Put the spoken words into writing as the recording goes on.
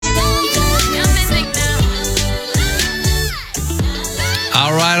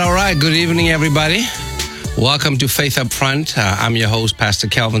right, good evening, everybody. Welcome to Faith Up Front. I'm your host, Pastor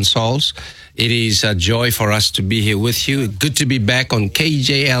Kelvin Sauls. It is a joy for us to be here with you. Good to be back on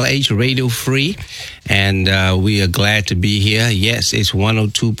KJLH Radio Free, and we are glad to be here. Yes, it's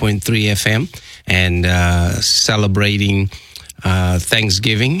 102.3 FM, and celebrating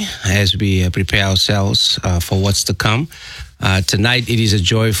Thanksgiving as we prepare ourselves for what's to come. Tonight, it is a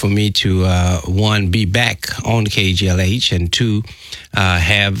joy for me to, one, be back on KGLH, and two,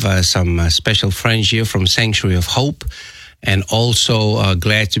 have some special friends here from Sanctuary of Hope, and also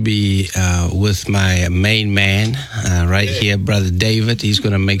glad to be with my main man here, Brother David. He's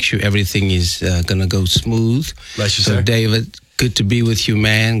going to make sure everything is going to go smooth. Bless you, so, sir. David, good to be with you,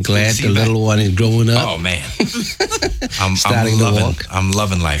 man. Glad the little one is growing up. Oh, man. I'm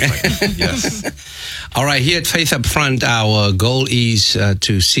loving life right now. Yes. All right, here at Faith Up Front, our goal is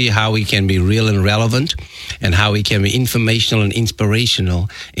to see how we can be real and relevant, and how we can be informational and inspirational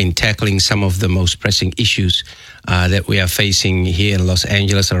in tackling some of the most pressing issues that we are facing here in Los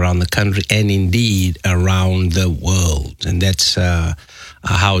Angeles, around the country, and indeed around the world. And that's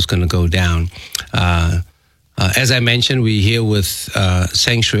how it's going to go down. As I mentioned, we're here with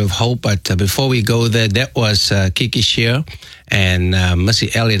Sanctuary of Hope, but before we go there, that was Kiki Shear, and Missy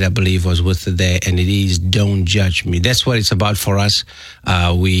Elliott, I believe, was with her there, and it is Don't Judge Me. That's what it's about for us.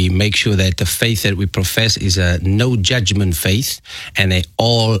 We make sure that the faith that we profess is a no-judgment faith and a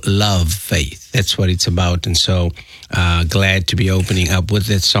all-love faith. That's what it's about, and so glad to be opening up with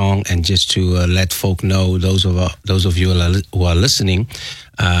that song, and just to let folk know, those of you who are listening,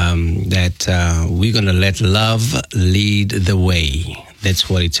 that we're going to let love lead the way. That's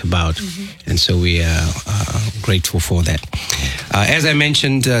what it's about. Mm-hmm. And so we are grateful for that. As I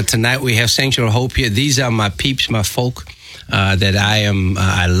mentioned, tonight we have Sanctuary of Hope here. These are my peeps, my folk that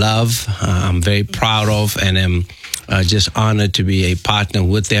I love, I'm very proud of, and am just honored to be a partner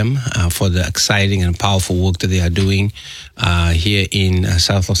with them for the exciting and powerful work that they are doing here in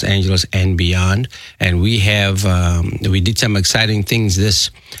South Los Angeles and beyond. And we did some exciting things this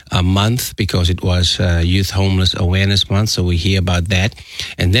month, because it was Youth Homeless Awareness Month, so we hear about that.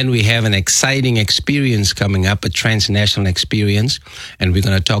 And then we have an exciting experience coming up, a transnational experience, and we're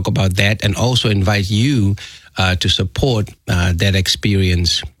going to talk about that, and also invite you to support that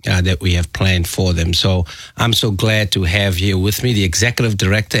experience that we have planned for them. So I'm so glad to have here with me the Executive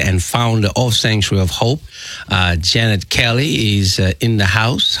Director and Founder of Sanctuary of Hope. Janet Kelly is in the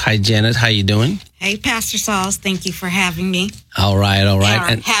house. Hi, Janet. How you doing? Hey, Pastor Sauls. Thank you for having me. All right.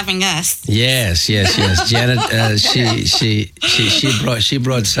 And having us. Yes. Janet, she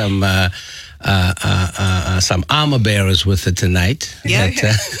brought some armor bearers with her tonight. Yeah.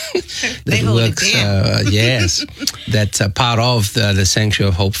 That works. Yes, that's a part of the Sanctuary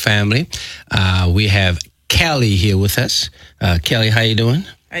of Hope family. We have Kelly here with us. Kelly, how you doing?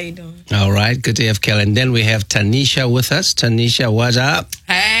 How you doing? All right, good to have Kelly. And then we have Tanisha with us. Tanisha, what's up?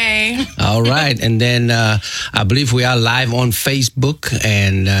 Hey. All right, and then I believe we are live on Facebook,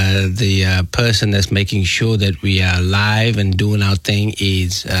 and the person that's making sure that we are live and doing our thing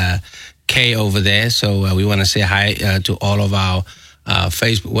is Kay over there. So we want to say hi to all of our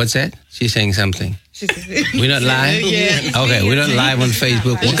Facebook. What's that? She's saying something. We're not live? Yeah. Okay, we're not live on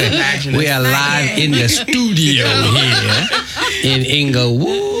Facebook. Okay, we are live in the studio here in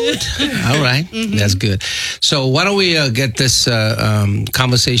Inglewood. All right, that's good. So why don't we get this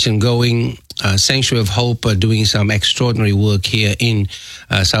conversation going? Sanctuary of Hope doing some extraordinary work here in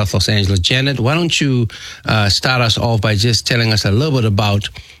South Los Angeles. Janet, why don't you start us off by just telling us a little bit about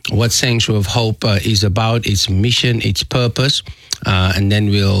what Sanctuary of Hope is about, its mission, its purpose, and then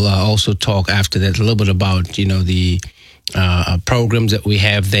we'll also talk after that a little bit about, the programs that we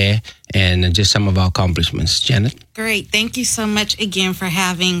have there and just some of our accomplishments. Janet? Great. Thank you so much again for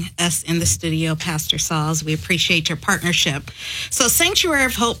having us in the studio, Pastor Sauls. We appreciate your partnership. So Sanctuary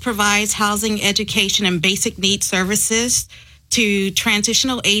of Hope provides housing, education, and basic needs services to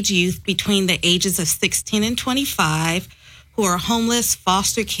transitional age youth between the ages of 16 and 25 who are homeless,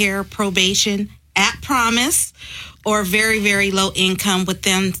 foster care, probation, at promise, or very, very low income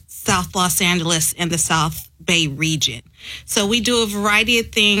within South Los Angeles and the South Bay region. So we do a variety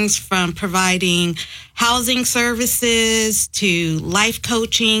of things, from providing housing services to life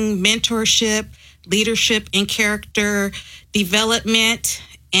coaching, mentorship, leadership and character development,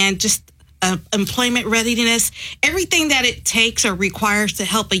 and just employment readiness, everything that it takes or requires to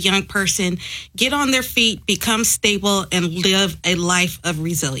help a young person get on their feet, become stable, and live a life of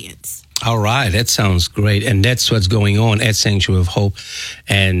resilience. All right, that sounds great, and that's what's going on at Sanctuary of Hope.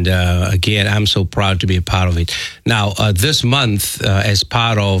 And again, I'm so proud to be a part of it. Now, this month, as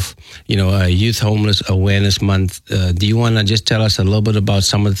part of Youth Homeless Awareness Month, do you want to just tell us a little bit about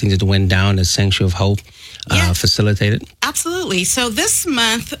some of the things that went down at Sanctuary of Hope facilitated? Absolutely. So this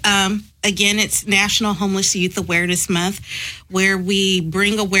month, again, it's National Homeless Youth Awareness Month, where we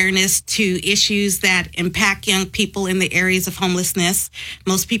bring awareness to issues that impact young people in the areas of homelessness.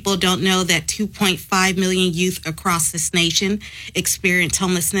 Most people don't know that 2.5 million youth across this nation experience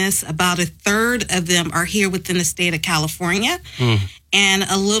homelessness. About a third of them are here within the state of California, and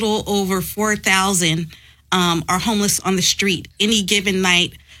a little over 4,000 are homeless on the street any given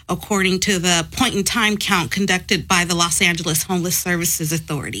night, according to the point-in-time count conducted by the Los Angeles Homeless Services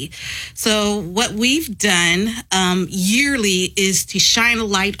Authority. So what we've done yearly is to shine a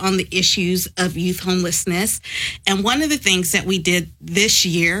light on the issues of youth homelessness. And one of the things that we did this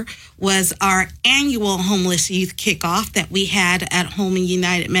year was our annual homeless youth kickoff that we had at Holman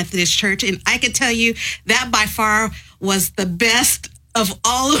United Methodist Church. And I could tell you that by far was the best of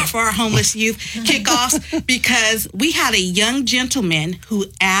all of our homeless youth kickoffs, because we had a young gentleman who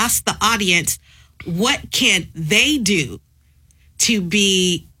asked the audience, what can they do to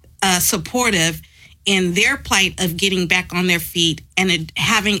be supportive in their plight of getting back on their feet and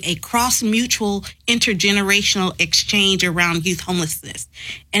having a cross-mutual intergenerational exchange around youth homelessness.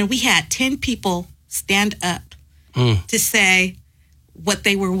 And we had 10 people stand up to say what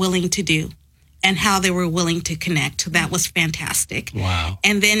they were willing to do and how they were willing to connect. That was fantastic. Wow.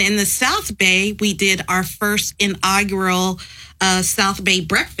 And then in the South Bay, we did our first inaugural South Bay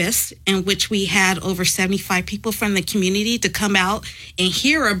breakfast, in which we had over 75 people from the community to come out and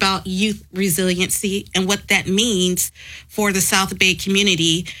hear about youth resiliency and what that means for the South Bay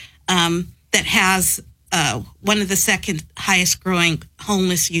community that has one of the second highest growing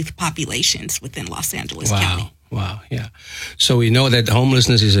homeless youth populations within Los Angeles County. Wow, yeah. So we know that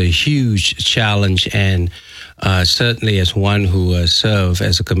homelessness is a huge challenge, and certainly as one who served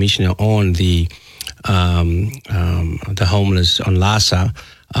as a commissioner on the homeless on LAHSA,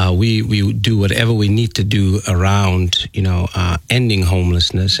 we do whatever we need to do around ending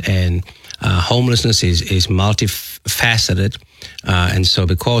homelessness, and homelessness is multifaceted. And so,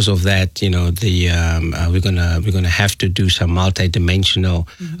 because of that, we're gonna have to do some multidimensional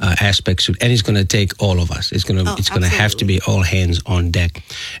aspects to it, and it's gonna take all of us. It's gonna have to be all hands on deck.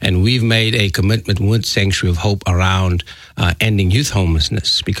 And we've made a commitment with Sanctuary of Hope around ending youth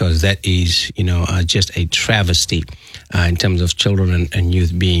homelessness, because that is just a travesty in terms of children and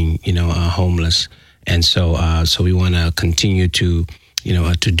youth being homeless. And so we want to continue to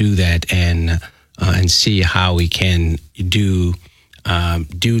do that and see how we can do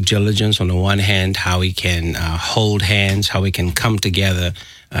due diligence on the one hand, how we can hold hands, how we can come together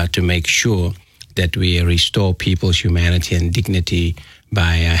to make sure that we restore people's humanity and dignity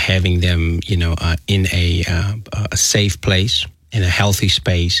by having them, in a safe place, in a healthy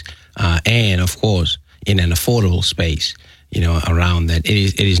space, and of course in an affordable space, around that.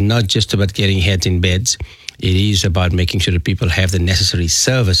 It is not just about getting heads in beds. It is about making sure that people have the necessary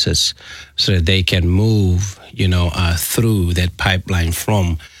services so that they can move, through that pipeline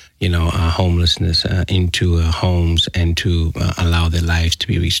from, homelessness into homes, and to allow their lives to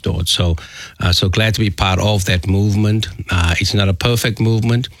be restored. So glad to be part of that movement. It's not a perfect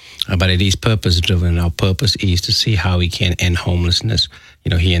movement, but it is purpose-driven. Our purpose is to see how we can end homelessness,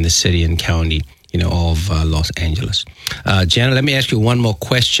 here in the city and county of Los Angeles. Jana, let me ask you one more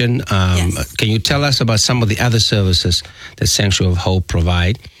question. Yes. Can you tell us about some of the other services that Sanctuary of Hope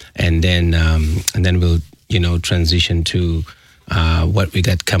provide, and then we'll transition to what we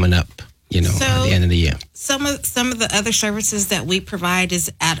got coming up at the end of the year. Some of the other services that we provide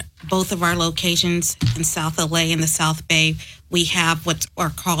is at both of our locations in South LA and the South Bay. We have what are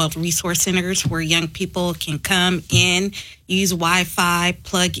called resource centers, where young people can come in, use Wi-Fi,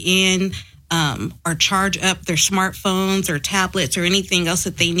 plug in, or charge up their smartphones or tablets or anything else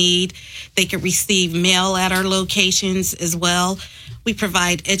that they need. They can receive mail at our locations as well. We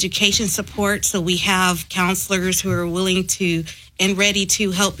provide education support, so we have counselors who are willing to and ready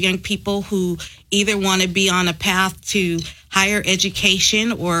to help young people who either want to be on a path to higher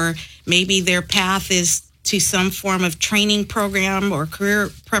education, or maybe their path is to some form of training program or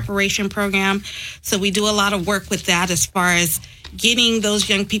career preparation program. So we do a lot of work with that as far as getting those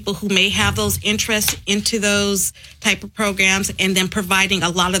young people who may have those interests into those type of programs, and then providing a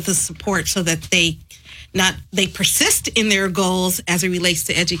lot of the support so that they they persist in their goals as it relates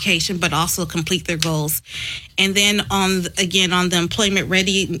to education, but also complete their goals. And then on the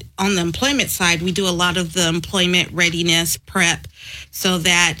employment side, we do a lot of the employment readiness prep so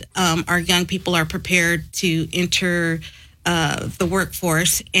that our young people are prepared to enter the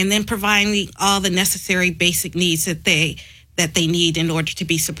workforce, and then providing all the necessary basic needs that they need in order to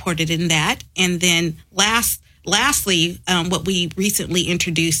be supported in that. And then lastly, what we recently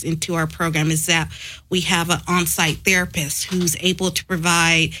introduced into our program is that we have an on-site therapist who's able to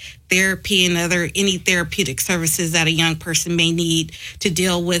provide therapy and any therapeutic services that a young person may need to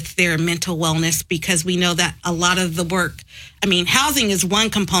deal with their mental wellness, because we know that a lot of the work, housing is one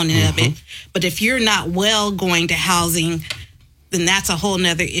component of it, but if you're not well going to housing, then that's a whole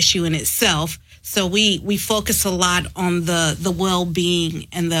nother issue in itself. So we focus a lot on the well-being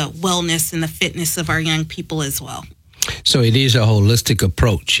and the wellness and the fitness of our young people as well. So it is a holistic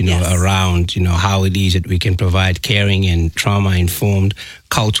approach, around, how it is that we can provide caring and trauma-informed,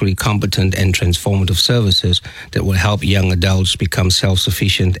 culturally competent and transformative services that will help young adults become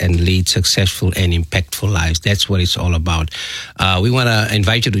self-sufficient and lead successful and impactful lives. That's what it's all about. We want to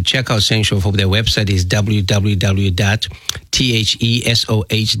invite you to check out Sanctuary of Hope. Their website is www.thesoh.org.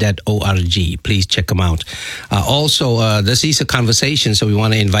 Please check them out. Also, this is a conversation, so we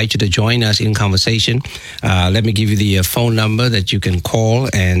want to invite you to join us in conversation. Let me give you the phone number that you can call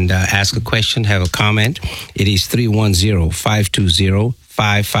and ask a question, have a comment. It is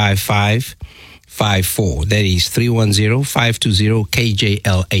 310-520-555-54. That is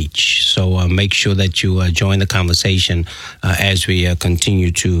 310-520-KJLH. So make sure that you join the conversation as we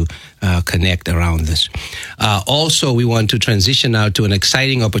continue to connect around this. Also, we want to transition now to an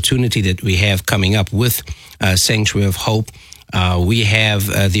exciting opportunity that we have coming up with Sanctuary of Hope. We have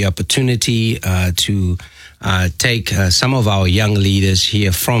the opportunity to take some of our young leaders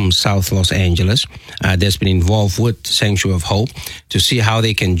here from South Los Angeles that's been involved with Sanctuary of Hope to see how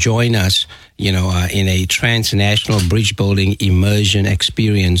they can join us, in a transnational bridge building immersion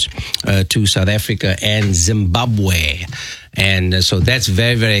experience to South Africa and Zimbabwe. And so that's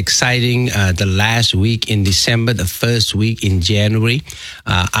very, very exciting. The last week in December, the first week in January,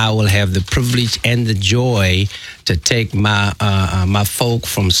 I will have the privilege and the joy to take my folk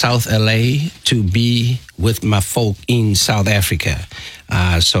from South LA to be with my folk in South Africa.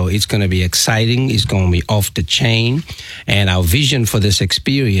 So it's going to be exciting. It's going to be off the chain. And our vision for this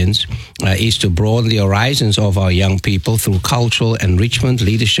experience is to broaden the horizons of our young people through cultural enrichment,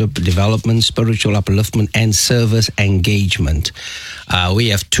 leadership development, spiritual upliftment, and service engagement. We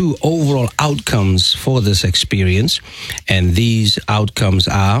have two overall outcomes for this experience. And these outcomes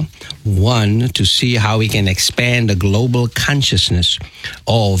are, one, to see how we can expand the global consciousness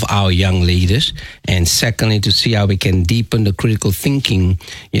of our young leaders. And secondly, to see how we can deepen the critical thinking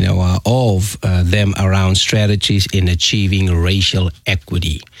of them around strategies in achieving racial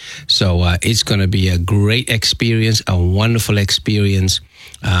equity. So it's going to be a great experience, a wonderful experience.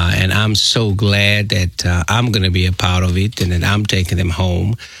 And I'm so glad that I'm going to be a part of it and that I'm taking them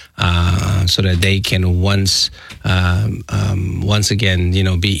home so that they can once again,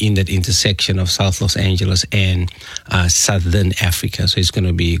 be in that intersection of South Los Angeles and Southern Africa. So it's going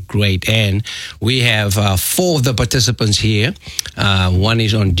to be great. And we have four of the participants here. One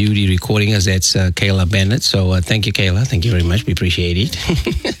is on duty recording us. That's Kayla Bennett. So thank you, Kayla. Thank you very much. We appreciate it.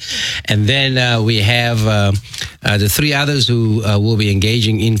 And then we have the three others who will be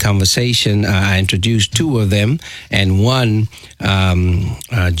engaging in conversation. I introduced two of them, and one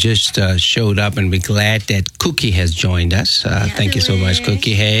just showed up, and we're glad that Cookie has joined us. Thank you so much,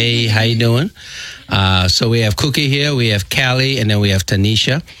 Cookie. Hey, how you doing? So we have Cookie here, we have Callie, and then we have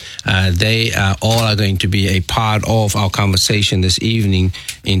Tanisha. They all are going to be a part of our conversation this evening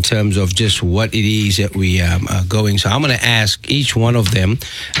in terms of just what it is that we are going. So I'm going to ask each one of them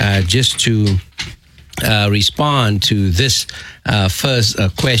just to respond to this first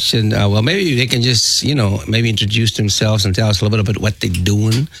question. Well, maybe they can just, maybe introduce themselves and tell us a little bit about what they're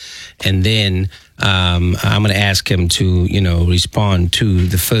doing. And then I'm going to ask him to, respond to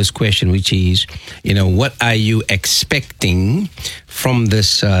the first question, which is, what are you expecting from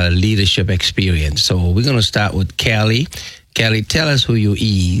this leadership experience? So we're going to start with Callie. Callie, tell us who you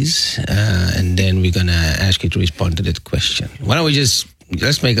is, and then we're going to ask you to respond to that question. Why don't we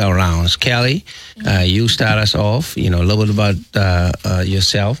let's make our rounds. Callie, you start us off, a little bit about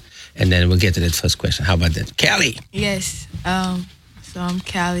yourself, and then we'll get to that first question. How about that? Callie? Yes. So I'm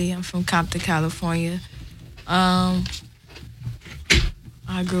Callie. I'm from Compton, California. I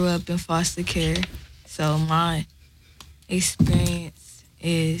grew up in foster care, so my experience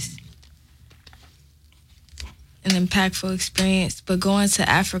is an impactful experience. But going to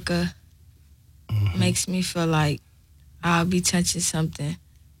Africa makes me feel like I'll be touching something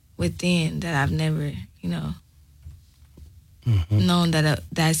within that I've never, known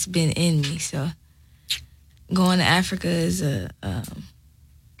that's been in me. So going to Africa is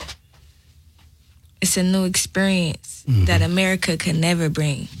it's a new experience that America could never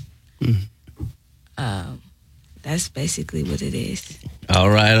bring. That's basically what it is. All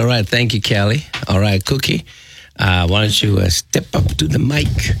right. Thank you, Kelly. All right, Cookie. Why don't you step up to the mic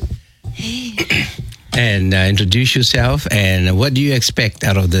and introduce yourself, and what do you expect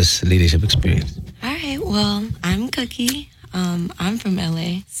out of this leadership experience? All right. Well, I'm Cookie. I'm from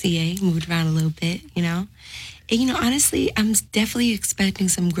LA, CA, moved around a little bit, And, honestly, I'm definitely expecting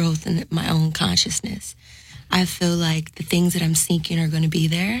some growth in my own consciousness. I feel like the things that I'm seeking are going to be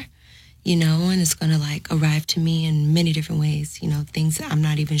there, and it's going to arrive to me in many different ways, things that I'm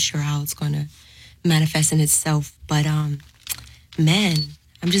not even sure how it's going to manifest in itself. But, man,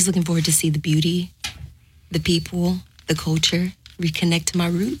 I'm just looking forward to see the beauty, the people, the culture, reconnect to my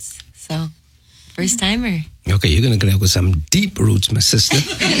roots. So, first timer. Okay, you're going to connect with some deep roots, my sister.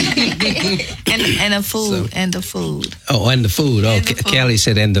 and the food. And the food. Oh, and the food. Oh, Kelly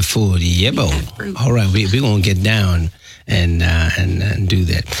said, and the food. Yebo. All right, we're going to get down and do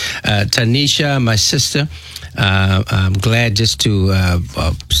that. Tanisha, my sister, I'm glad just to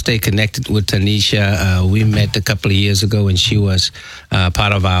stay connected with Tanisha. We met a couple of years ago, and she was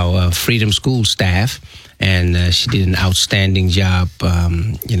part of our Freedom School staff. And she did an outstanding job,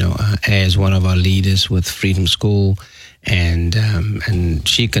 as one of our leaders with Freedom School. And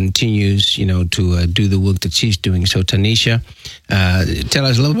she continues, to do the work that she's doing. So, Tanisha, tell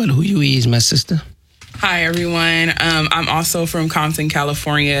us a little bit who you is, my sister. Hi, everyone. I'm also from Compton,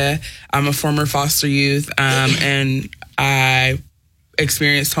 California. I'm a former foster youth, and I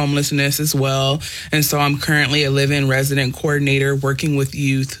experienced homelessness as well. And so I'm currently a live-in resident coordinator working with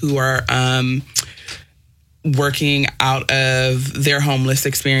youth who are working out of their homeless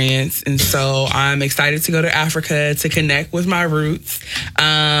experience. And so I'm excited to go to Africa to connect with my roots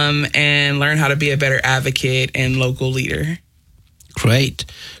and learn how to be a better advocate and local leader. Great.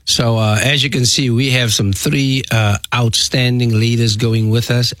 So as you can see, we have some 3 outstanding leaders going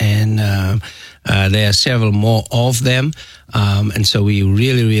with us, and there are several more of them. And so we're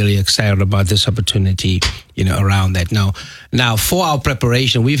really, really excited about this opportunity, around that. Now for our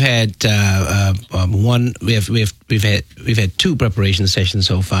preparation, we've had we've had 2 preparation sessions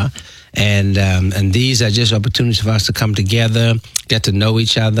so far, and these are just opportunities for us to come together, get to know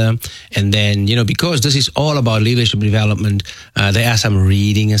each other, and then because this is all about leadership development, there are some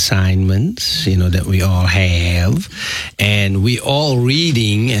reading assignments that we all have, and we all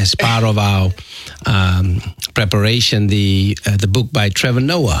reading as part of our preparation the book by Trevor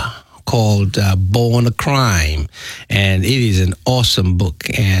Noah called Born a Crime, and it is an awesome book,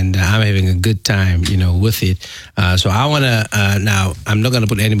 and I'm having a good time, with it. So I want to now. I'm not going to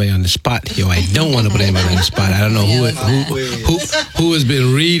put anybody on the spot here. I don't want to put anybody on the spot. I don't know who has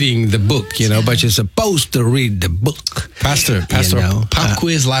been reading the book, but you're supposed to read the book. Pastor, pop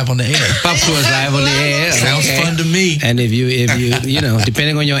quiz live on the air. Pop quiz live on the air. Sounds fun to me. And if you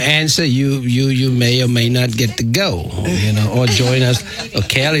depending on your answer, you may or may not get to go, or join us. Or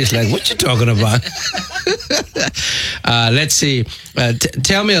Kelly's like, what you talking about? Let's see.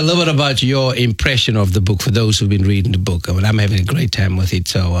 Tell me a little bit about your impression of the book for those who've been reading the book. I mean, I'm having a great time with it.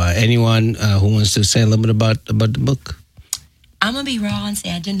 So anyone who wants to say a little bit about the book? I'm going to be raw and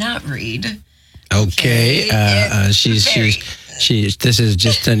say I did not read. Okay. This is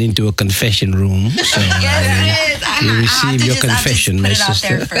just turned into a confession room. So Yes, it is. you receive your confession, my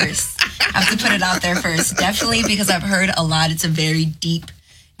sister. I have to put it out there first. Definitely, because I've heard a lot. It's a very deep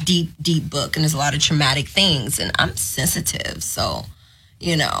book, and there's a lot of traumatic things, and I'm sensitive, so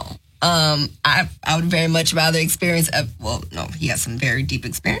I would very much rather experience he has some very deep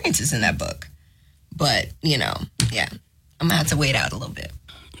experiences in that book, but I'm gonna have to wait out a little bit.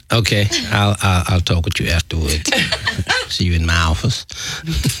 Okay, I'll talk with you afterwards. See you in my office.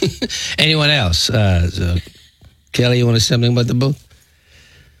 Anyone else? Kelly, you want to say something about the book?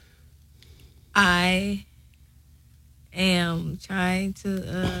 I am trying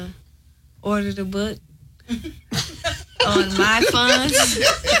to order the book on my funds,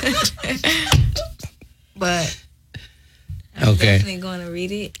 but I'm definitely going to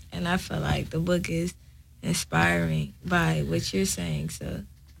read it, and I feel like the book is inspiring by what you're saying. So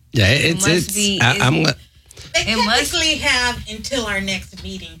yeah, They technically have until our next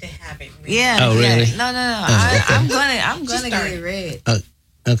meeting to have it read. Yeah. Oh, really? Yeah. No. Okay. I'm gonna get it read.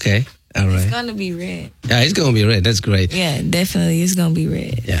 Okay. All right. It's gonna be read. Yeah, it's gonna be read. That's great. Yeah, definitely, it's gonna be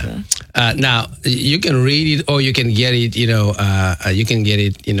read. Yeah. So. Now you can read it or you can get it. You can get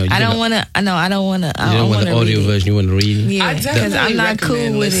it. I don't want to. I don't want to. You don't want the audio version. You want to read it. Yeah, because I'm not cool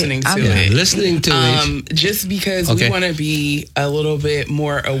with listening it. to it. Listening to it, just because we want to be a little bit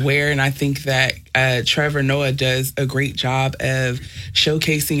more aware, and I think that Trevor Noah does a great job of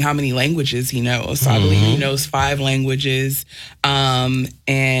showcasing how many languages he knows. So I believe he knows 5 languages,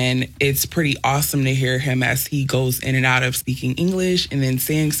 and it's pretty awesome to hear him as he goes in and out of speaking English and then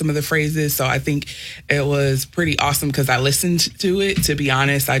saying some of the phrases. So I think it was pretty awesome because I listened to it. To be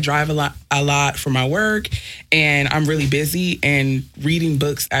honest, I drive a lot for my work, and I'm really busy, and reading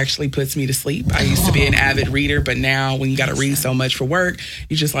books actually puts me to sleep. I used to be an avid reader, but now when you got to read so much for work,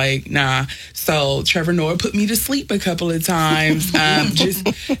 you're just like, nah. So Trevor Noah put me to sleep a couple of times, just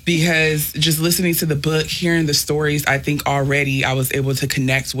because just listening to the book, hearing the stories, I think already I was able to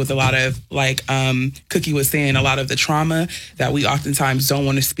connect with a lot of, like Cookie was saying, a lot of the trauma that we oftentimes don't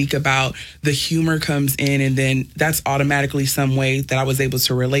want to speak about. The humor comes in, and then that's automatically some way that I was able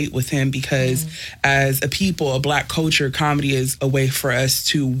to relate with him, because as a people, a Black culture, comedy is a way for us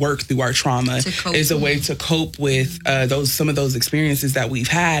to work through our trauma. Is a way to cope with some of those experiences that we've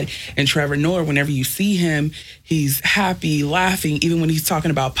had. And Trevor Noah, whenever you see him, he's happy, laughing. Even when he's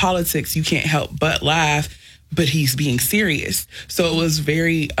talking about politics, you can't help but laugh, but he's being serious. So it was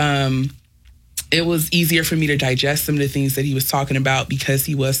very it was easier for me to digest some of the things that he was talking about because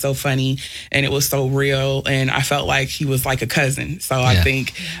he was so funny and it was so real, and I felt like he was like a cousin. So I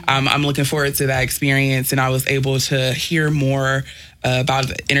think I'm looking forward to that experience, and I was able to hear more about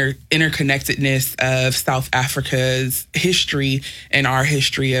the interconnectedness of South Africa's history and our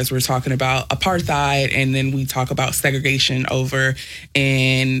history, as we're talking about apartheid, and then we talk about segregation over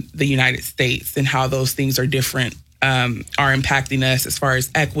in the United States and how those things are different, are impacting us as far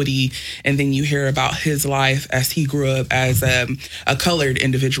as equity. And then you hear about his life as he grew up as a colored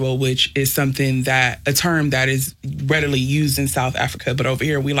individual, which is a term that is readily used in South Africa. But over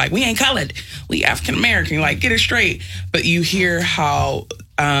here, we ain't colored, we African American, like, get it straight. But you hear how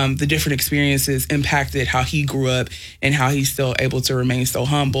the different experiences impacted how he grew up and how he's still able to remain so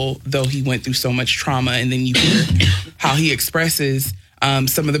humble, though he went through so much trauma. And then you hear how he expresses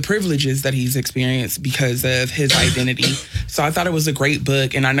some of the privileges that he's experienced because of his identity. So I thought it was a great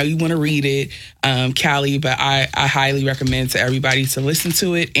book, and I know you want to read it, Callie, but I highly recommend to everybody to listen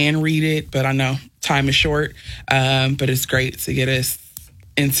to it and read it. But I know time is short, but it's great to get us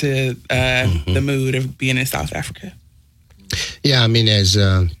into the mood of being in South Africa. Yeah, I mean, as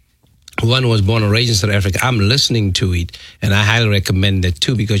one was born and raised in South Africa, I'm listening to it, and I highly recommend it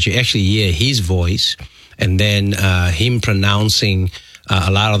too, because you actually hear his voice and then him pronouncing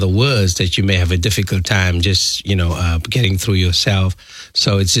a lot of the words that you may have a difficult time just, getting through yourself.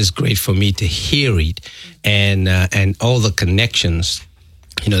 So it's just great for me to hear it and all the connections,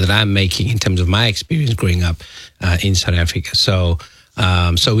 that I'm making in terms of my experience growing up in South Africa. So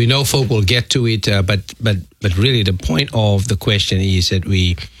we know folk will get to it, but really the point of the question is that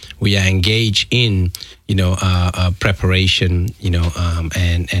we are engaged in, preparation,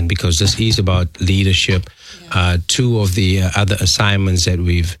 and because this is about leadership. Two of the other assignments that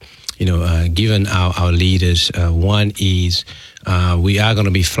we've, given our leaders. One is we are going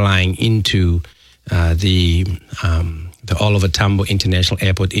to be flying into the Oliver Tambo International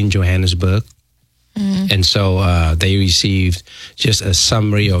Airport in Johannesburg. And so they received just a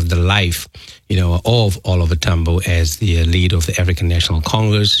summary of the life, of Oliver Tambo as the leader of the African National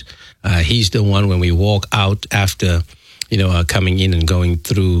Congress. He's the one, when we walk out after, coming in and going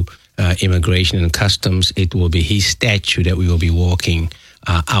through immigration and customs, it will be his statue that we will be walking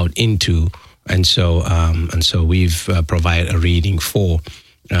out into. And so we've provided a reading for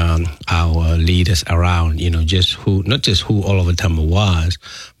our leaders around, not just who Oliver Tambo was,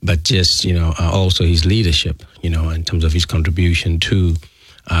 but just, also his leadership, in terms of his contribution to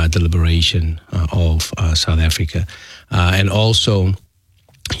the liberation of South Africa. And also,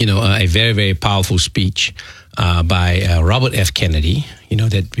 a very, very powerful speech by Robert F. Kennedy,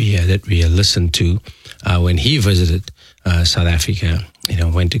 that we listened to when he visited South Africa,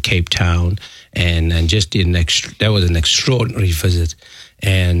 went to Cape Town and just did that was an extraordinary visit.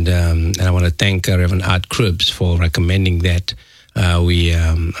 And I want to thank Reverend Art Cribbs for recommending that we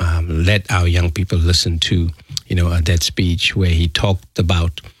let our young people listen to, that speech where he talked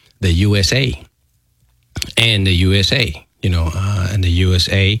about the USA and the USA, and the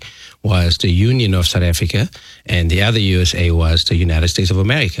USA was the Union of South Africa, and the other USA was the United States of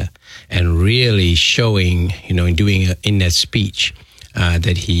America, and really showing, doing in that speech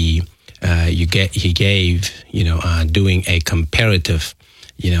that he gave, doing a comparative,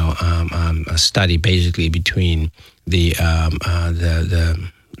 a study basically between the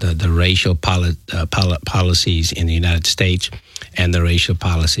the racial policies in the United States and the racial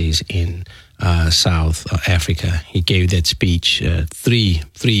policies in South Africa. He gave that speech 3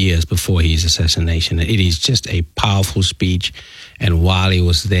 years before his assassination. It is just a powerful speech. And while he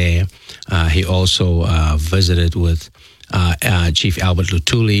was there, he also visited with Chief Albert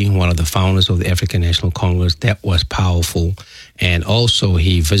Luthuli, one of the founders of the African National Congress. That was powerful. And also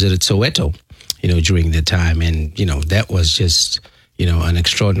he visited Soweto, during that time. And, that was just, an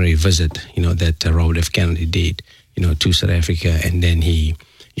extraordinary visit, that Robert F. Kennedy did, to South Africa. And then he,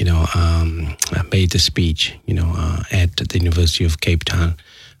 made the speech, at the University of Cape Town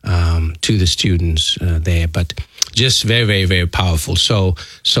to the students there. But just very, very, very powerful. So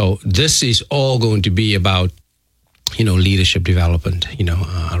this is all going to be about, leadership development,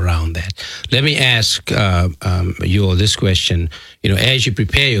 around that. Let me ask you all this question, as you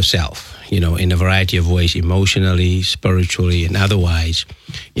prepare yourself, in a variety of ways, emotionally, spiritually, and otherwise,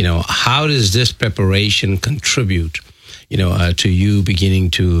 how does this preparation contribute, to you beginning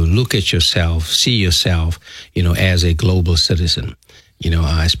to look at yourself, see yourself, as a global citizen,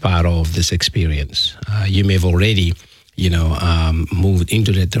 as part of this experience? You may have already moved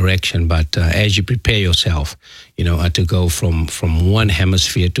into that direction, but as you prepare yourself, to go from one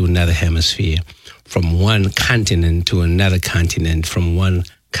hemisphere to another hemisphere, from one continent to another continent, from one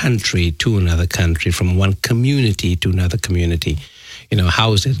country to another country, from one community to another community,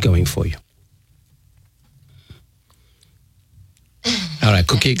 how is that going for you? All right,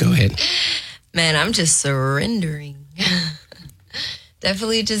 Cookie, go ahead. Man, I'm just surrendering.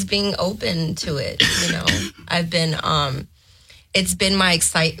 Definitely just being open to it, I've been, it's been my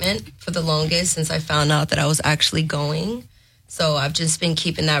excitement for the longest since I found out that I was actually going. So I've just been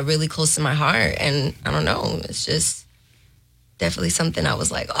keeping that really close to my heart. And I don't know, it's just definitely something I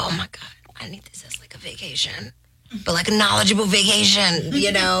was like, oh my God, I need this as like a vacation, but like a knowledgeable vacation,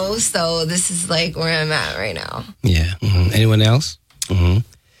 So this is like where I'm at right now. Yeah. Mm-hmm. Anyone else? Mm-hmm.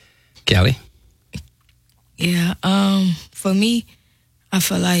 Kelly? Yeah. For me, I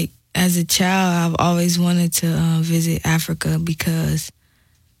feel like as a child, I've always wanted to visit Africa because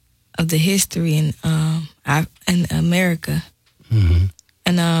of the history in America. Mm-hmm.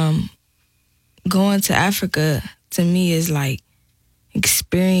 And going to Africa to me is like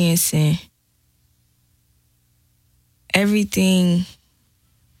experiencing everything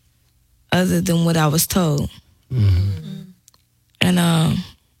other than what I was told. Mm-hmm. And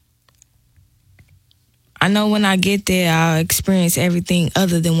I know when I get there, I'll experience everything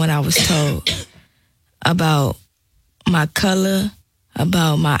other than what I was told about my color,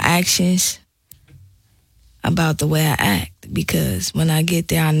 about my actions, about the way I act. Because when I get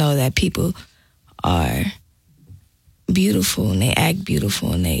there, I know that people are beautiful and they act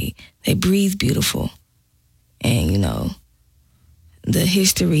beautiful and they breathe beautiful. And, the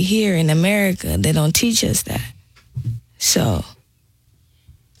history here in America, they don't teach us that. So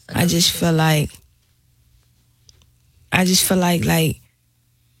I just feel like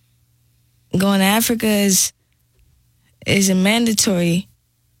going to Africa is a mandatory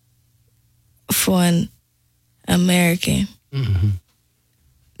for an American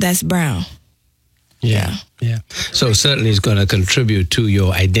that's brown. Yeah. So certainly it's going to contribute to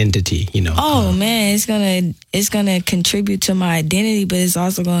your identity, Oh man, it's gonna contribute to my identity, but it's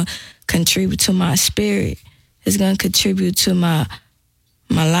also gonna contribute to my spirit. It's gonna contribute to my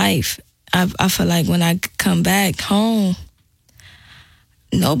life. I feel like when I come back home,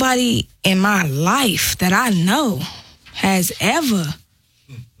 nobody in my life that I know has ever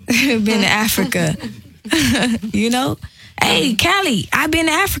been to Africa. Hey, Callie, I've been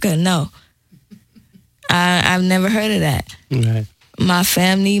to Africa. No. I've never heard of that. Right. My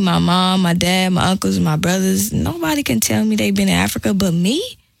family, my mom, my dad, my uncles, my brothers, nobody can tell me they've been to Africa but me.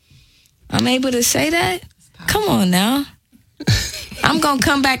 I'm able to say that? Come on now. I'm going to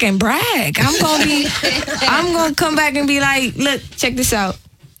come back and brag. I'm going to come back and be like, look, check this out.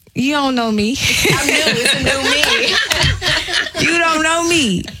 You don't know me. I'm new. It's a new me. You don't know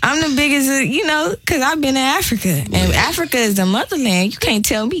me. I'm the biggest, because I've been to Africa. And Africa is the motherland. You can't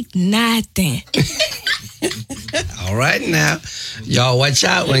tell me nothing. All right now. Y'all watch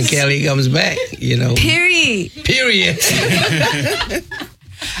out when Kelly comes back, Period.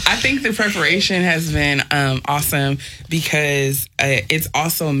 I think the preparation has been awesome because it's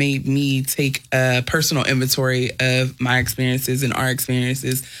also made me take a personal inventory of my experiences and our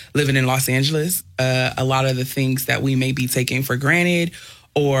experiences living in Los Angeles. A lot of the things that we may be taking for granted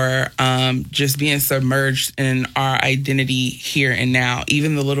or just being submerged in our identity here and now.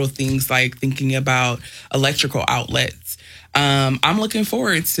 Even the little things like thinking about electrical outlets. I'm looking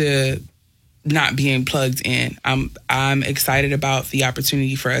forward to not being plugged in. I'm excited about the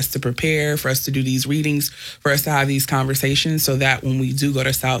opportunity for us to prepare, for us to do these readings, for us to have these conversations, so that when we do go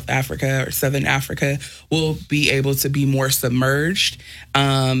to South Africa or Southern Africa, we'll be able to be more submerged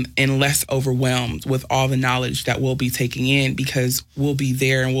and less overwhelmed with all the knowledge that we'll be taking in, because we'll be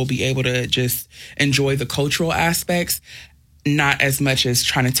there and we'll be able to just enjoy the cultural aspects, not as much as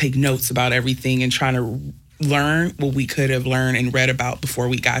trying to take notes about everything and trying to learn what we could have learned and read about before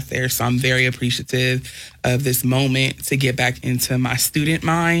we got there. So I'm very appreciative of this moment to get back into my student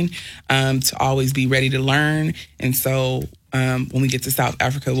mind, to always be ready to learn. And so when we get to South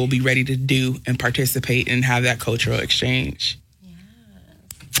Africa, we'll be ready to do and participate and have that cultural exchange.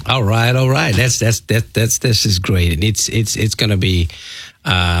 All right. This is great, and it's going to be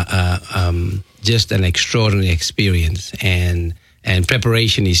just an extraordinary experience, and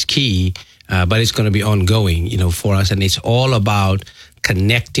preparation is key. But it's going to be ongoing, for us. And it's all about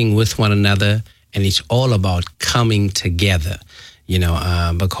connecting with one another, and it's all about coming together,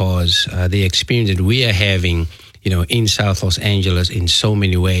 because the experience that we are having, in South Los Angeles in so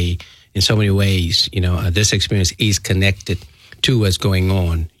many ways, this experience is connected to what's going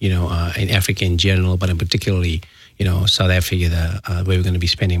on, in Africa in general, but in particularly, South Africa, where we're going to be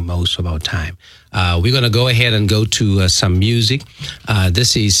spending most of our time. We're going to go ahead and go to some music.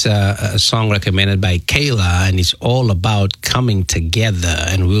 This is a song recommended by Kayla, and it's all about coming together.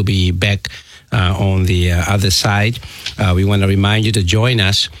 And we'll be back on the other side. We want to remind you to join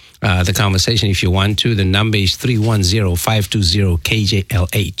us, the conversation, if you want to. The number is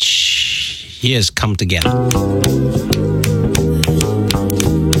 310-520-KJLH. Here's Come Together.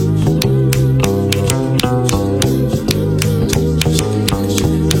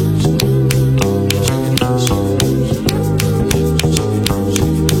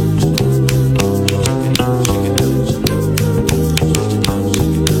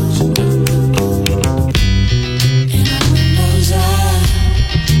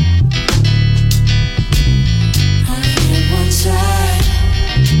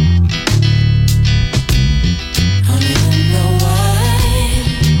 On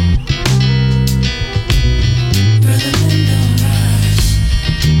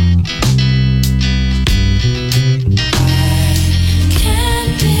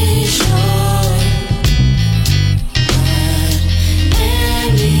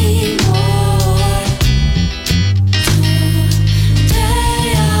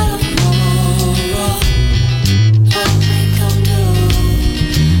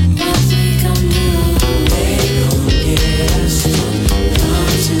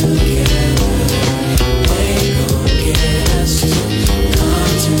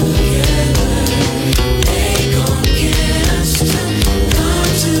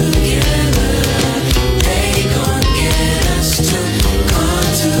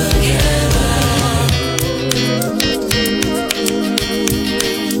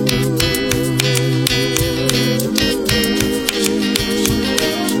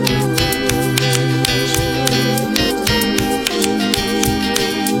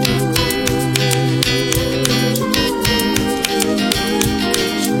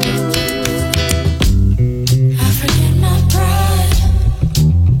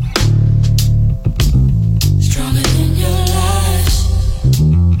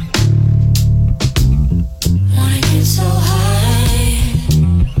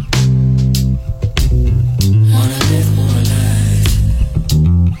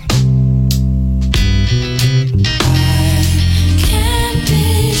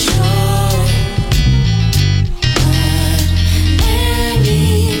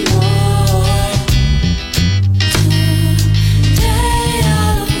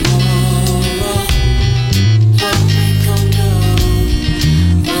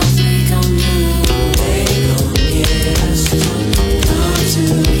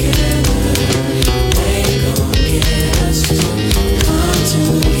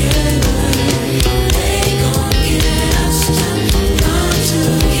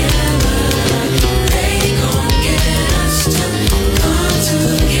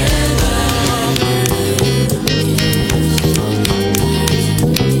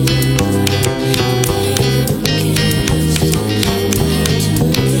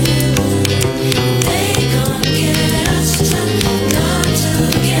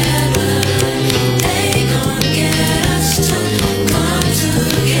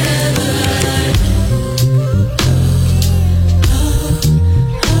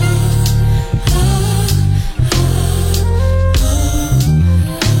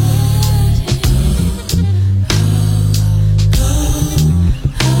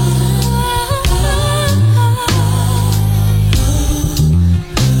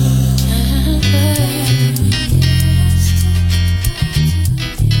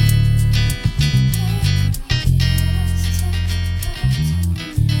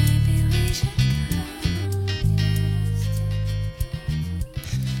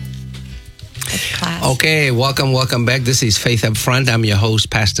Okay, welcome back. This is Faith Up Front. I'm your host,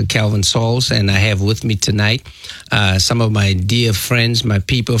 Pastor Calvin Sauls, and I have with me tonight some of my dear friends, my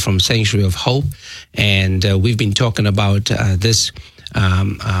people from Sanctuary of Hope, and we've been talking about this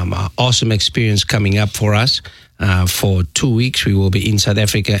awesome experience coming up for us. For 2 weeks, we will be in South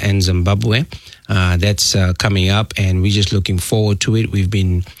Africa and Zimbabwe. That's coming up, and we're just looking forward to it. We've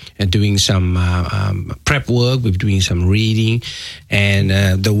been doing some prep work. We're doing some reading.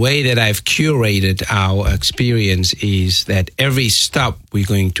 And the way that I've curated our experience is that every stop we're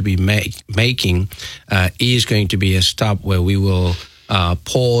going to be making is going to be a stop where we will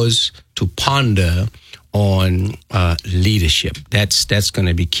pause to ponder on leadership. That's going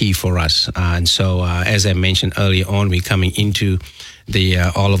to be key for us. And so, as I mentioned earlier on, we're coming into the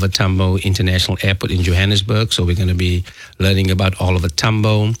Oliver Tambo International Airport in Johannesburg. So we're going to be learning about Oliver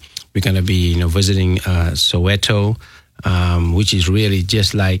Tambo. We're going to be, visiting Soweto, which is really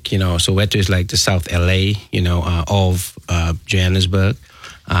just like, Soweto is like the South LA, of Johannesburg.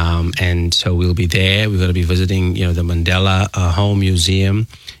 And so we'll be there. We're going to be visiting, the Mandela Home Museum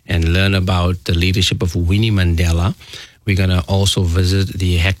and learn about the leadership of Winnie Mandela. We're going to also visit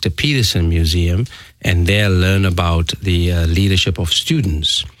the Hector Peterson Museum and there learn about the leadership of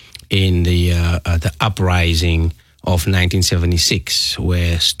students in the uprising of 1976,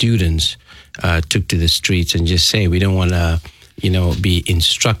 where students took to the streets and just say, we don't want to, be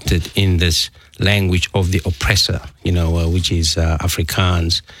instructed in this language of the oppressor, which is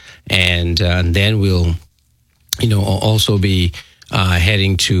Afrikaans. And then we'll, also be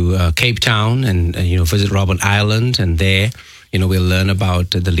heading to Cape Town and, visit Robben Island. And there, we'll learn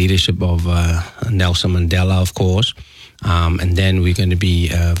about the leadership of Nelson Mandela, of course. And then we're going to be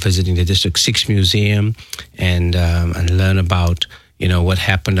visiting the District 6 Museum and learn about, what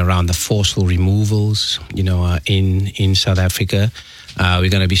happened around the forceful removals, in South Africa. We're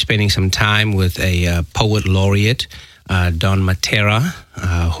going to be spending some time with a poet laureate, Don Matera,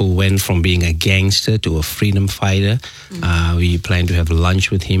 who went from being a gangster to a freedom fighter. We plan to have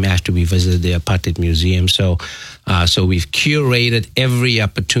lunch with him after we visit the Apartheid Museum. So we've curated every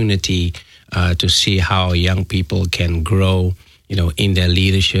opportunity to see how young people can grow, in their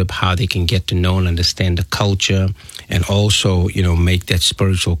leadership, how they can get to know and understand the culture, and also, make that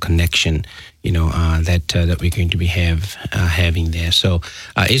spiritual connection, that we're going to be having there. So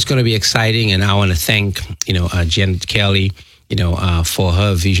it's going to be exciting, and I want to thank, Janet Kelly, for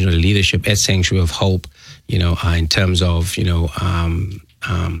her visionary leadership at Sanctuary of Hope, in terms of,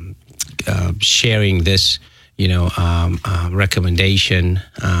 sharing this, recommendation,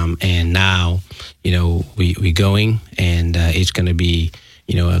 and now, we're going, and it's going to be,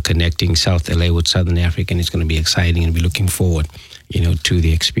 connecting South LA with Southern Africa, and it's going to be exciting, and we're looking forward, to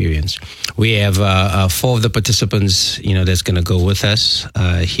the experience. We have 4 of the participants, that's going to go with us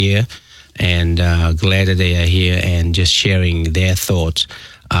here, and glad that they are here and just sharing their thoughts.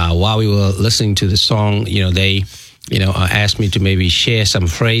 While we were listening to the song, they asked me to maybe share some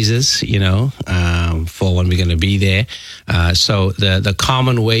phrases, for when we're going to be there. So the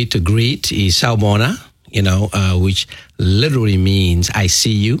common way to greet is Sawubona, which literally means I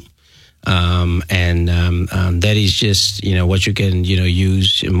see you. And that is just, what you can,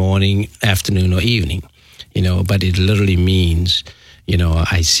 use morning, afternoon, or evening, but it literally means,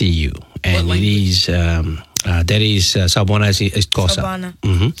 I see you. And it is, that is, Sawubona is Xhosa.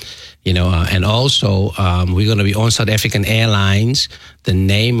 Sawubona. And also, we're going to be on South African Airlines. The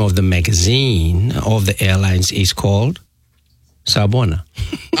name of the magazine of the airlines is called Sawubona.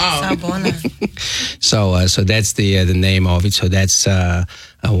 Oh. Sawubona. So that's the name of it. So that's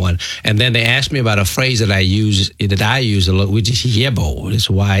one. And then they asked me about a phrase that I use a lot, which is Yebo. It's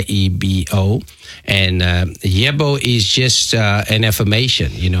Yebo. And Yebo is just an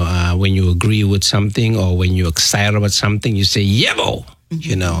affirmation. When you agree with something or when you're excited about something, you say Yebo.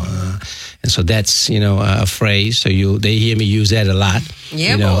 And so that's a phrase. So they hear me use that a lot.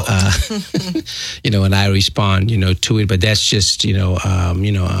 Yebo. And I respond to it. But that's just to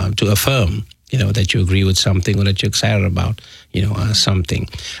affirm that you agree with something or that you're excited about something.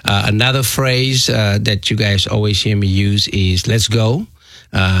 Another phrase that you guys always hear me use is "let's go,"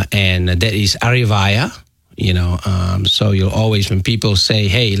 and that is "Arrivaya." So you'll always, when people say,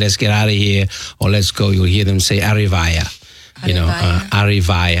 "Hey, let's get out of here," or "let's go," you'll hear them say "Arrivaya."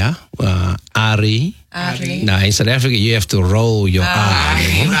 Arrivaya, Ari. Now in South Africa, you have to roll your R.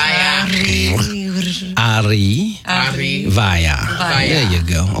 Ari. Vaya. There you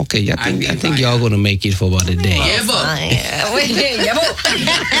go. Okay, I think y'all gonna make it for about a day.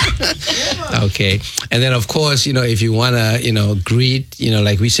 Okay, and then of course, if you wanna, greet,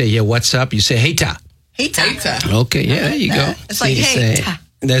 like we say here, what's up? You say, "Hey ta." Hey ta. Okay, yeah, there you go. It's like, hey ta.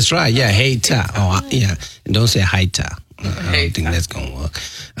 That's right. Yeah, Haita. Oh, yeah. And don't say Haita. I don't think that's going to work.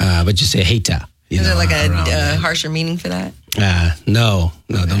 But just say Haita. Is there like a harsher meaning for that? No.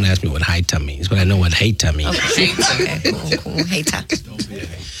 Don't ask me what Haita means, but I know what Haita means. Okay, cool. Haita.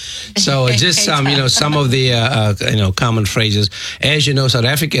 So just some of the common phrases. As you know, South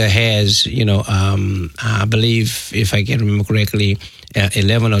Africa has I believe, if I can remember correctly,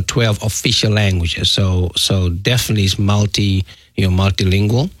 11 or 12 official languages. So definitely it's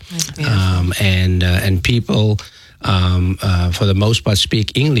multilingual, and people for the most part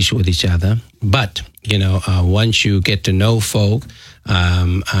speak English with each other. But once you get to know folk,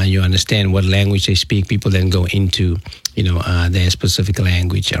 you understand what language they speak. People then go into their specific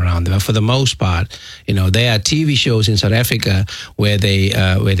language around them. But for the most part, there are TV shows in South Africa where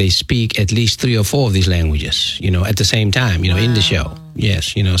they speak at least 3 or 4 of these languages, at the same time, in the show.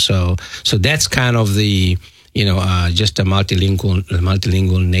 Yes, so that's kind of the, just a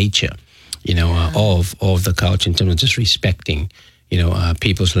multilingual nature, of the culture in terms of just respecting,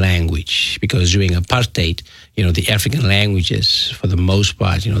 people's language. Because during apartheid, the African languages, for the most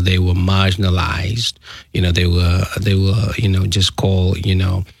part, they were marginalized. They were just called,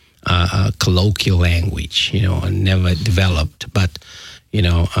 a colloquial language, and never developed. But,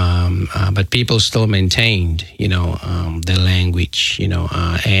 but people still maintained, their language,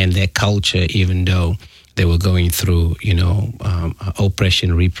 and their culture, even though they were going through,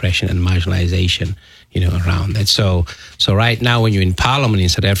 oppression, repression, and marginalization, around that. So right now, when you're in Parliament in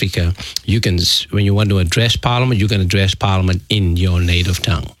South Africa, when you want to address Parliament, you can address Parliament in your native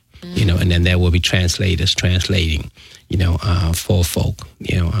tongue, and then there will be translators translating, for folk,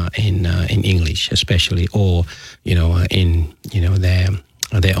 in English especially, or in their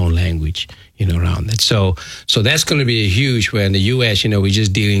own language, around that. So that's going to be a huge. Where in the U.S., we're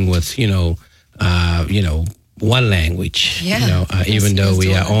just dealing with, one language, even though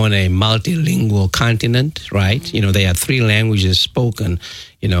we are on a multilingual continent, right? There are 3 languages spoken,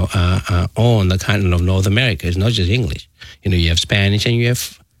 on the continent of North America. It's not just English. You have Spanish and you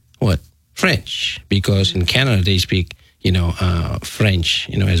have French, because in Canada they speak, French,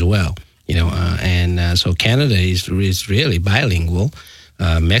 as well, and so Canada is really bilingual.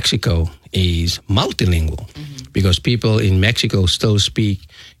 Mexico is multilingual, because people in Mexico still speak,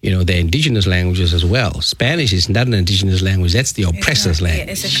 their indigenous languages as well. Spanish is not an indigenous language; that's the oppressor's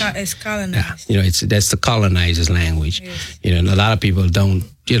language. It's colonized. That's the colonizer's language. Yes. And a lot of people don't.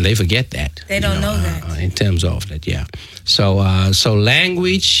 They forget that. They don't know that in terms of that. Yeah. So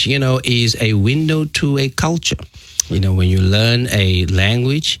language, is a window to a culture. When you learn a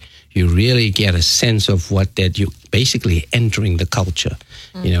language, you really get a sense of what that you basically entering the culture,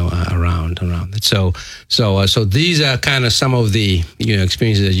 around it. So these are kind of some of the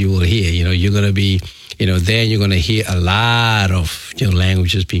experiences that you will hear. You're going to be there, you're going to hear a lot of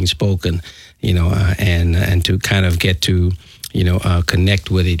languages being spoken, and to kind of get to connect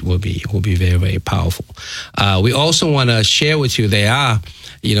with it will be very, very powerful. We also want to share with you there are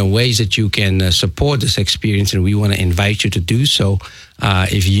ways that you can support this experience, and we want to invite you to do so.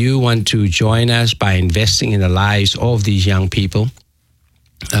 If you want to join us by investing in the lives of these young people,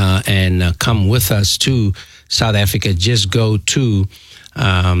 and come with us to South Africa, just go to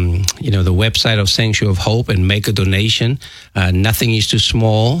the website of Sanctuary of Hope and make a donation. Nothing is too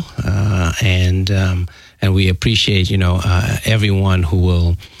small, and we appreciate everyone who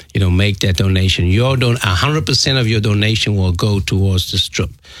will make that donation. 100% of your donation will go towards this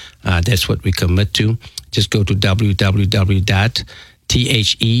trip. That's what we commit to. Just go to www.thesoh.org.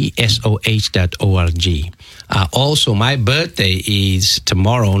 Also, my birthday is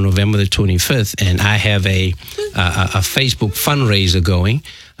tomorrow, November the 25th, and I have a Facebook fundraiser going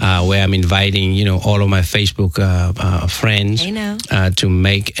where I'm inviting, all of my Facebook friends to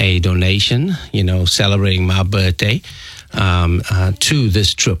make a donation, celebrating my birthday to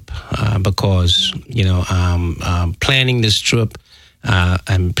this trip because, planning this trip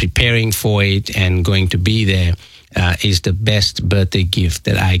and preparing for it and going to be there is the best birthday gift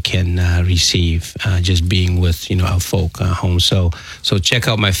that I can receive, just being with, our folk home. So check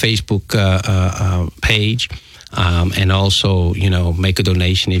out my Facebook page, and also, make a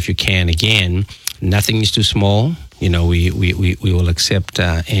donation if you can. Again, nothing is too small. We will accept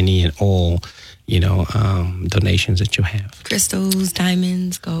any and all, donations that you have. Crystals,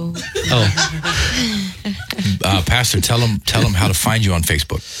 diamonds, gold. Pastor, tell them how to find you on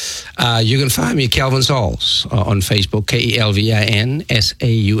Facebook. You can find me Kelvin Sauls on Facebook, KelvinSauls.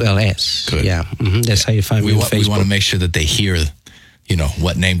 Good. Yeah, that's how you find me on Facebook. We want to make sure that they hear,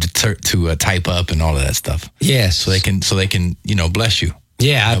 what name to type up and all of that stuff. Yes. So they can, bless you.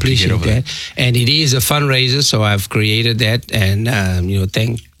 Yeah, I help you appreciate get over that. And it is a fundraiser, so I've created that, and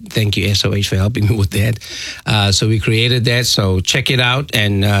thank you SOH for helping me with that. So we created that. So check it out,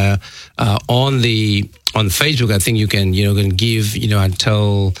 and on Facebook, I think you can give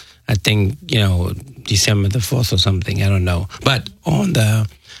until I think December the 4th or something. I don't know, but on the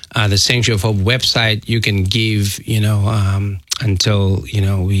Sanctuary of Hope website, you can give until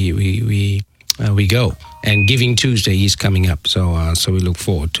we go. And Giving Tuesday is coming up, so we look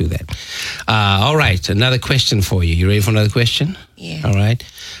forward to that. All right, another question for you. You ready for another question? Yeah. All right.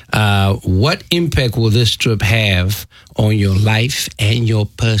 What impact will this trip have on your life and your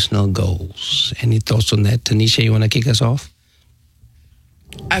personal goals? Any thoughts on that? Tanisha, you want to kick us off?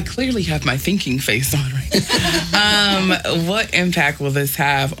 I clearly have my thinking face on right now. What impact will this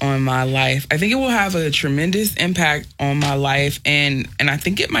have on my life? I think it will have a tremendous impact on my life, and I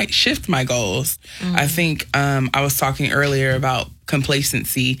think it might shift my goals. I think I was talking earlier about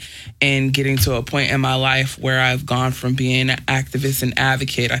complacency and getting to a point in my life where I've gone from being an activist and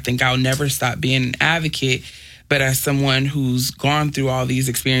advocate. I think I'll never stop being an advocate. But as someone who's gone through all these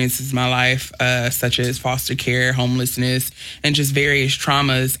experiences in my life, such as foster care, homelessness, and just various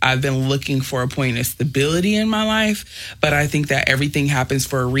traumas, I've been looking for a point of stability in my life. But I think that everything happens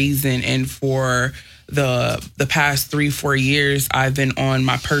for a reason. And for the past 3-4 years, I've been on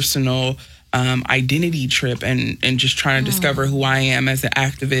my personal identity trip and just trying to discover who I am as an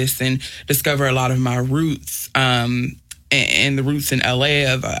activist and discover a lot of my roots and the roots in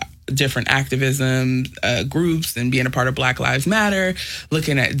LA of different activism groups and being a part of Black Lives Matter,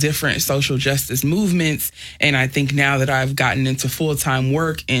 looking at different social justice movements. And I think now that I've gotten into full-time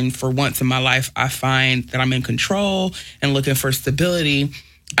work and for once in my life, I find that I'm in control and looking for stability.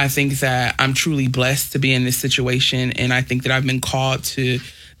 I think that I'm truly blessed to be in this situation. And I think that I've been called to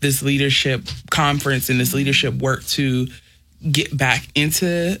this leadership conference and this leadership work to get back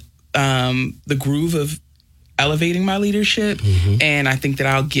into the groove of elevating my leadership. And I think that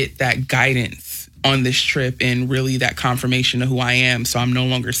I'll get that guidance on this trip and really that confirmation of who I am. So I'm no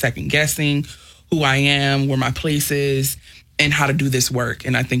longer second guessing who I am, where my place is, and how to do this work.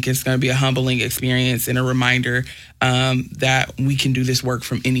 And I think it's going to be a humbling experience and a reminder that we can do this work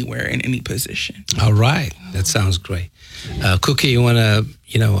from anywhere in any position. All right. That sounds great. Cookie, you want to,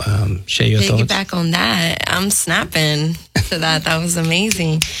 share your thoughts? Piggyback on that. I'm snapping to that. That was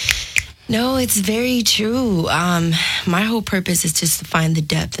amazing. No, it's very true. My whole purpose is just to find the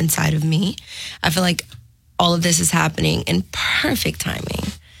depth inside of me. I feel like all of this is happening in perfect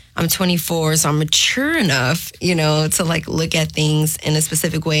timing. I'm 24, so I'm mature enough, to look at things in a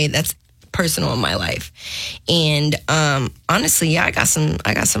specific way that's personal in my life. And honestly, I got some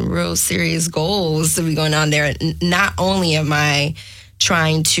real serious goals to be going on there. Not only am I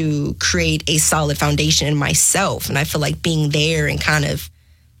trying to create a solid foundation in myself, and I feel like being there and kind of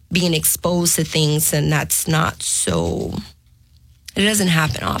being exposed to things, and that's not so, it doesn't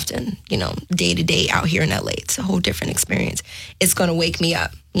happen often, day to day out here in LA. It's a whole different experience. It's going to wake me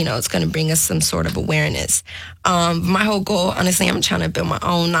up. It's going to bring us some sort of awareness. My whole goal, honestly, I'm trying to build my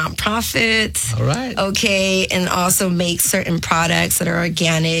own nonprofit. All right. Okay. And also make certain products that are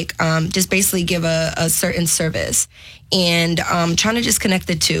organic, just basically give a certain service, and trying to just connect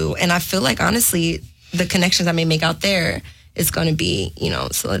the two. And I feel like, honestly, the connections I may make out there, it's going to be,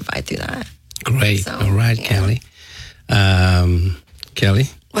 solidified through that. Great. So, all right, yeah. Kelly. Kelly?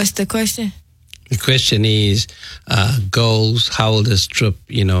 What's the question? The question is goals. How will this trip,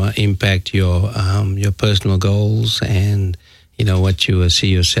 impact your personal goals and, what you see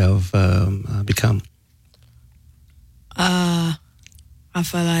yourself become? I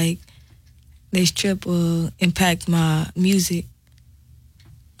feel like this trip will impact my music.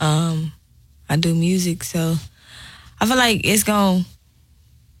 I do music, so I feel like it's going to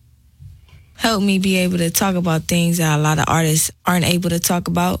help me be able to talk about things that a lot of artists aren't able to talk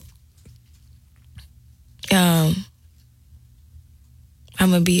about. I'm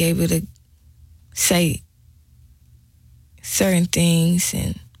going to be able to say certain things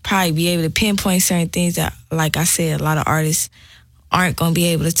and probably be able to pinpoint certain things that, like I said, a lot of artists aren't going to be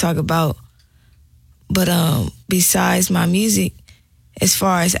able to talk about. But besides my music, as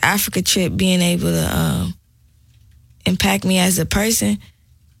far as Africa trip being able to impact me as a person,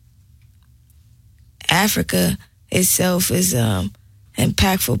 Africa itself is an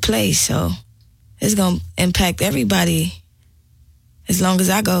impactful place, so it's gonna impact everybody as long as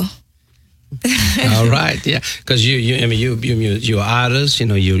I go. All right, yeah, because you're artists,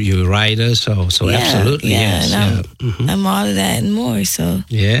 you're writers, so Yeah, absolutely, yeah, yes, and yeah. I'm all of that and more. So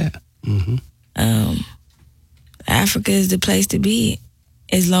Yeah. Africa is the place to be,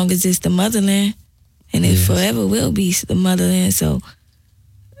 as long as it's the motherland, and it Yes. forever will be the motherland. So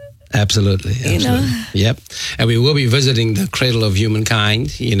Absolutely. Yep. And we will be visiting the Cradle of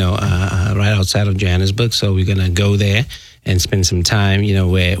Humankind, right outside of Johannesburg. So we're going to go there and spend some time,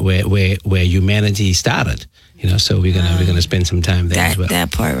 where humanity started. So we're gonna spend some time there as well.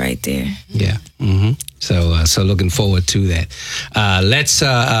 That part right there. Yeah. Mm-hmm. So looking forward to that. Let's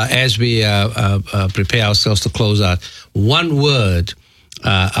as we prepare ourselves to close out, one word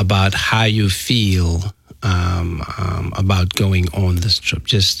about how you feel about going on this trip.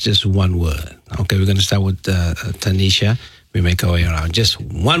 Just one word. Okay, we're gonna start with Tanisha. We make our way around. Just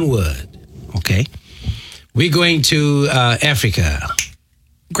one word. Okay. We're going to Africa.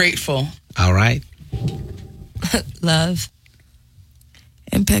 Grateful. All right. Love.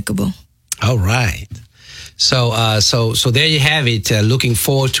 Impeccable. All right. So there you have it. Looking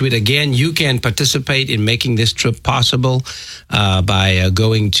forward to it. Again, you can participate in making this trip possible by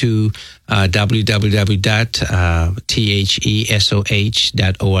going to www.thesoh.org,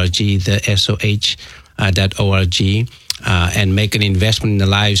 thesoh.org, and make an investment in the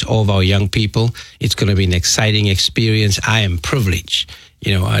lives of our young people. It's going to be an exciting experience. I am privileged,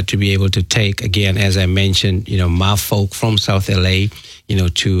 to be able to take, again, as I mentioned, my folk from South LA,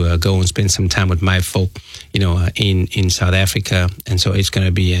 to go and spend some time with my folk, in South Africa. And so it's going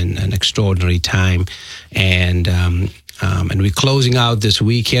to be an extraordinary time. And we're closing out this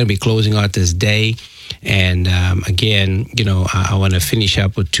weekend, we're closing out this day. And again, I want to finish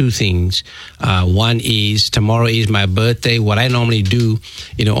up with two things. One is tomorrow is my birthday. What I normally do,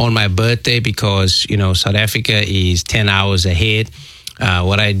 on my birthday, because, South Africa is 10 hours ahead.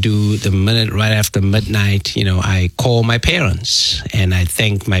 What I do the minute right after midnight, I call my parents and I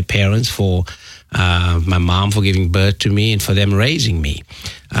thank my parents for my mom for giving birth to me and for them raising me.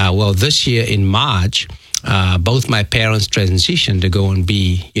 Well, this year in March, both my parents transitioned to go and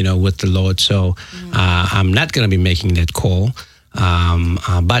be, with the Lord. So I'm not going to be making that call.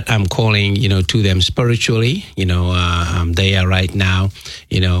 But I'm calling, to them spiritually. They are right now,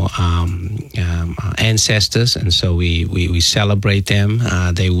 ancestors, and so we celebrate them.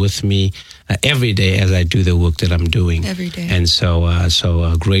 They're with me every day as I do the work that I'm doing every day, and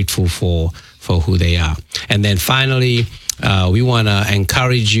so grateful for who they are. And then finally, we want to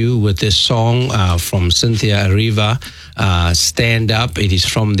encourage you with this song from Cynthia Erivo, Stand Up. It is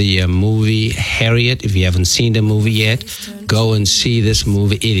from the movie Harriet. If you haven't seen the movie yet, go and see this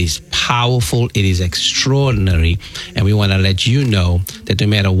movie. It is powerful. It is extraordinary. And we want to let you know that no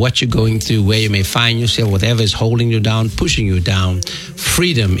matter what you're going through, where you may find yourself, whatever is holding you down, pushing you down,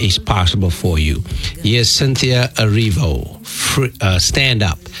 freedom is possible for you. Yes, Cynthia Erivo, Stand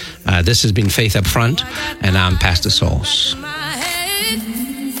Up. This has been Faith Up Front, and I'm Pastor Sauce.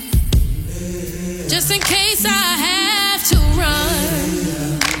 Just in case I have to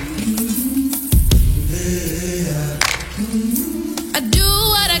run, I do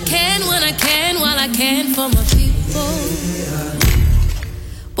what I can when I can, while I can for my people.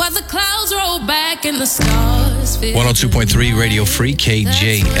 While the clouds roll back and the stars fill 102.3 Radio Free,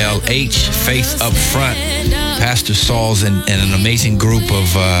 KJLH, Faith Up Front. Pastor Sauls and an amazing group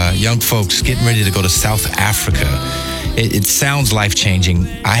of young folks getting ready to go to South Africa. It sounds life-changing.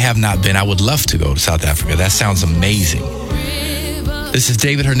 I have not been. I would love to go to South Africa. That sounds amazing. This is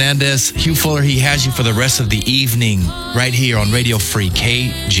David Hernandez. Hugh Fuller, he has you for the rest of the evening right here on Radio Free,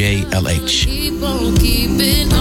 KJLH. keep on keeping